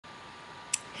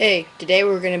Hey, today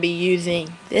we're going to be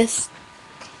using this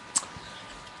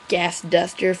gas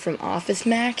duster from Office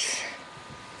Max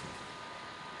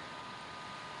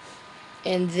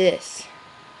and this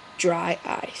dry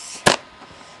ice.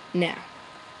 Now,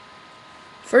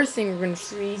 first thing we're going to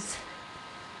freeze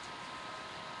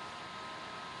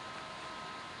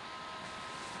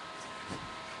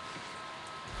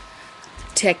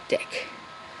Tech Deck.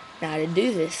 Now to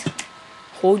do this,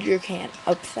 hold your can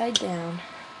upside down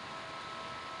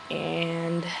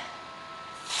and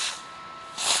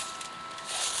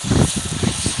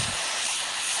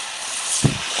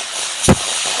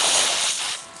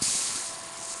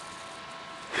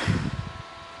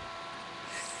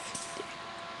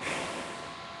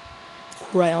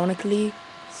cryonically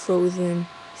frozen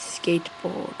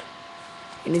skateboard.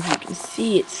 And as you can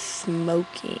see, it's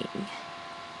smoking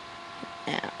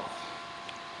now.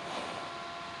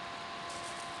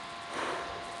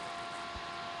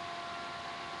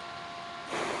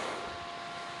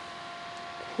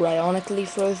 Cryonically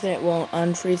frozen, it won't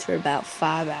unfreeze for about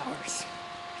 5 hours.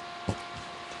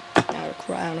 Now to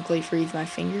cryonically freeze my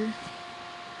finger.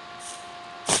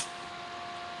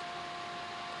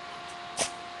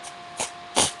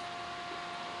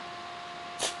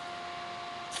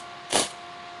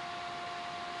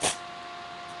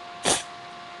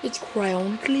 It's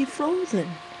cryonically frozen.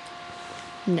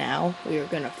 Now we are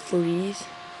gonna freeze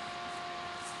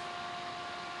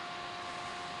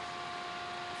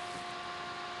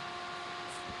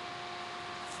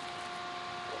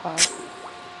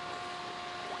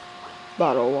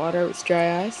bottle of water with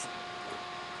dry ice.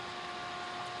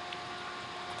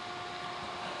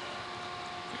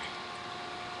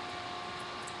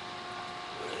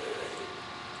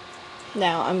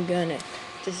 Now I'm gonna,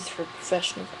 this is for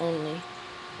professionals only,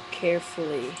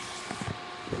 carefully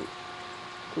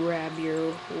grab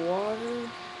your water,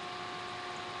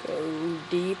 go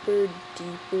deeper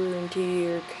into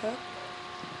your cup,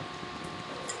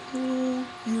 pull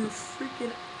your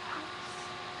freaking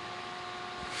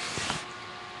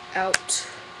out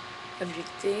of your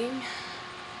thing.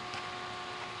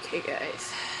 Okay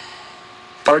guys.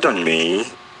 Pardon me.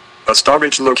 A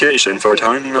storage location for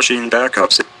time machine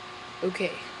backups.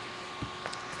 Okay.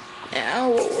 Now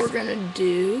what we're gonna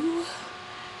do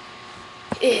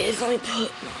is, let me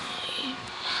put my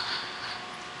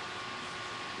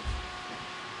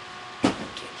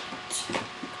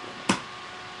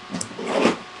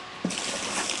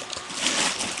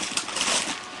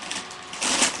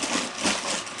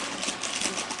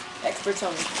experts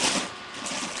only.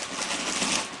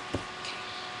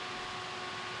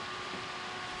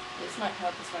 This might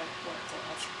help us when it's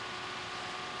off.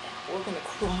 Now we're gonna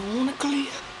cryonically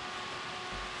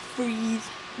freeze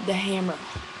the hammer.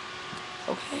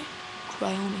 Okay?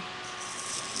 Cryonic.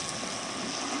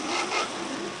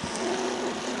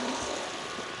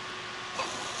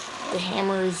 The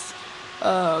hammer is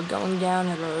going down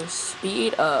at a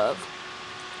speed of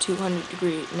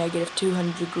negative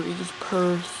 200 degrees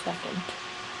per second.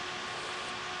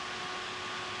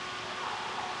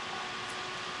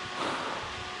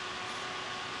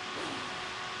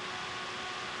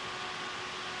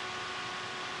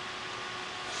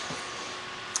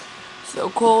 So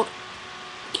cold,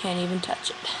 can't even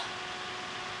touch it.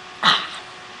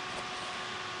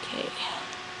 Okay.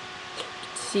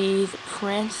 See the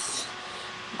prints,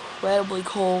 incredibly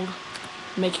cold.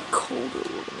 Make it colder,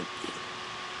 we're gonna do.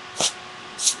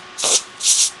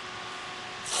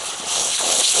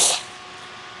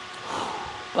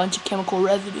 Bunch of chemical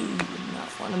residue, you do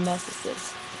not want to mess with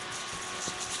this.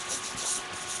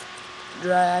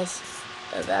 Dry ice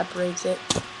evaporates it.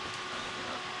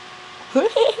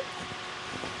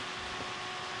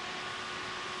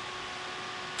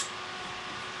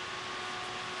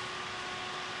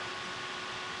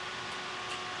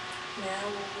 Now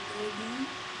what we're gonna do,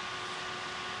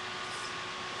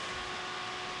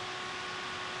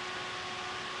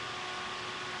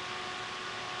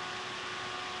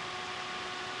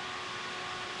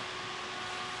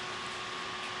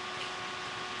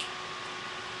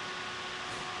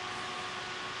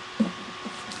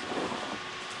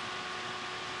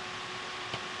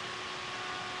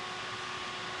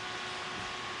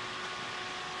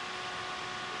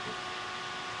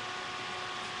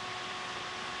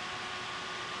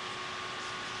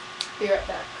 be right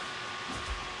back.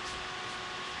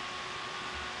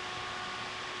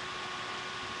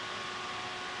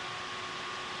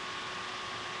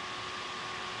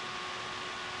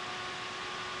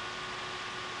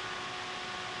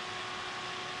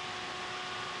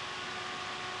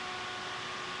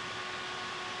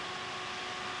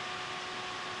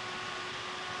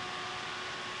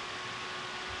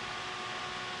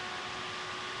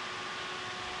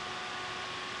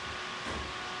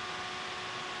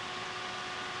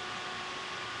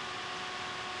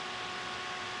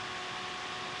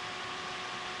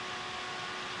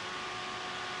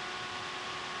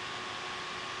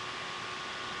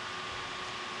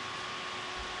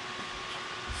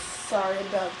 Sorry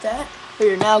about that.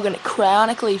 We are now going to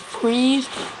cryonically freeze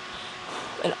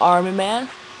an army man.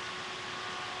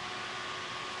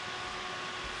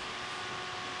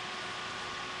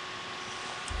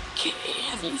 Okay,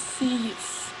 as you see,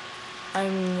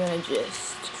 I'm going to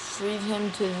just freeze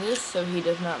him to this so he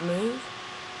does not move.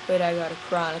 But I gotta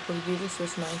cryonically do this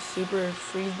with my super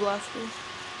freeze blaster.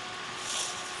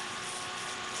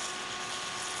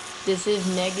 This is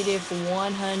negative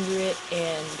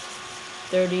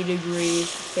 130 degrees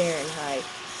Fahrenheit,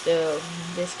 so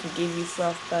this can give you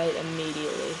frostbite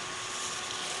immediately.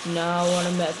 Now I want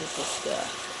to mess with this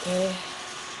stuff,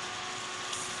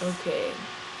 okay?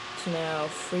 It's now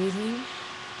freezing.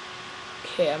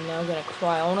 Okay, I'm now gonna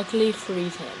cryonically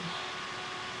freeze him.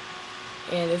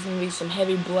 And there's gonna be some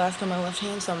heavy blast on my left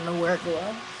hand, so I'm gonna wear a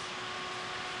glove.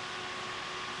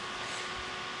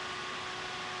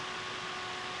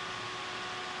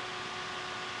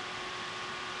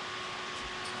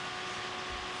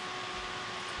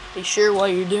 Be sure while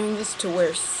you're doing this to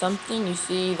wear something. You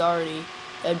see, that'd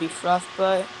be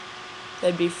frostbite.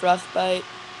 You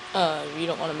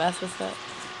don't want to mess with that.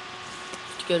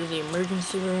 To go to the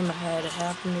emergency room. I had it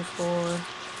happen before.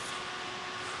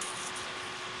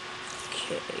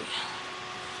 Okay.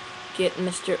 Get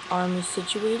Mr. Army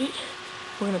situated.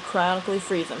 We're gonna cryonically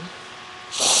freeze him.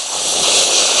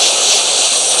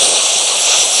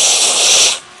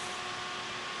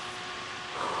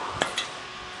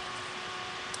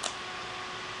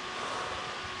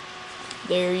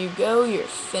 There you go, your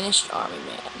finished army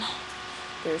man.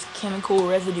 There's chemical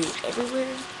residue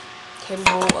everywhere,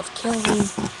 capable of killing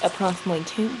approximately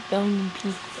 2 billion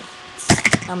people.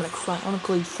 I'm gonna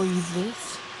cryonically freeze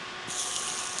this.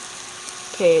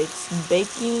 Okay, it's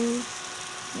baking.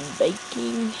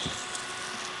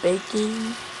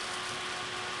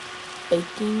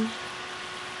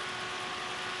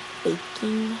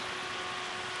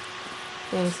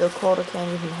 Getting so cold I can't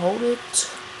even hold it.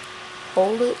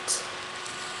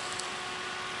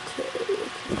 Okay.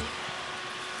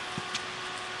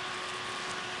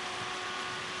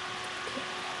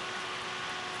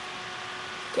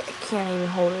 Okay, I can't even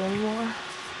hold it anymore.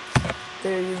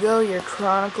 There you go, your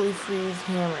chronically freeze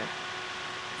hammer.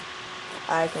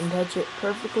 I can touch it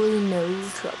perfectly, no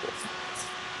trouble.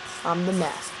 I'm the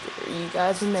master. You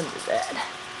guys remember that.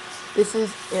 This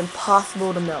is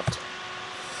impossible to melt.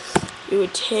 It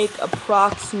would take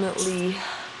approximately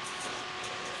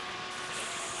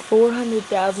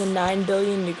 400,009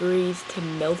 billion degrees to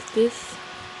melt this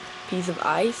piece of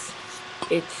ice.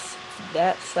 It's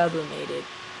that sublimated.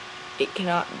 It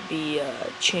cannot be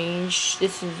changed.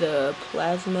 This is a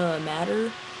plasma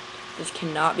matter. This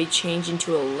cannot be changed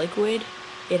into a liquid.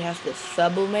 It has to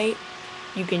sublimate.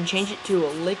 You can change it to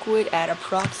a liquid at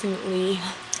approximately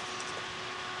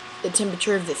the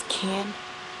temperature of this can,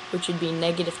 which would be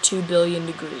negative 2 billion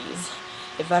degrees.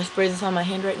 If I spray this on my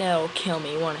hand right now, it'll kill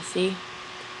me. You want to see?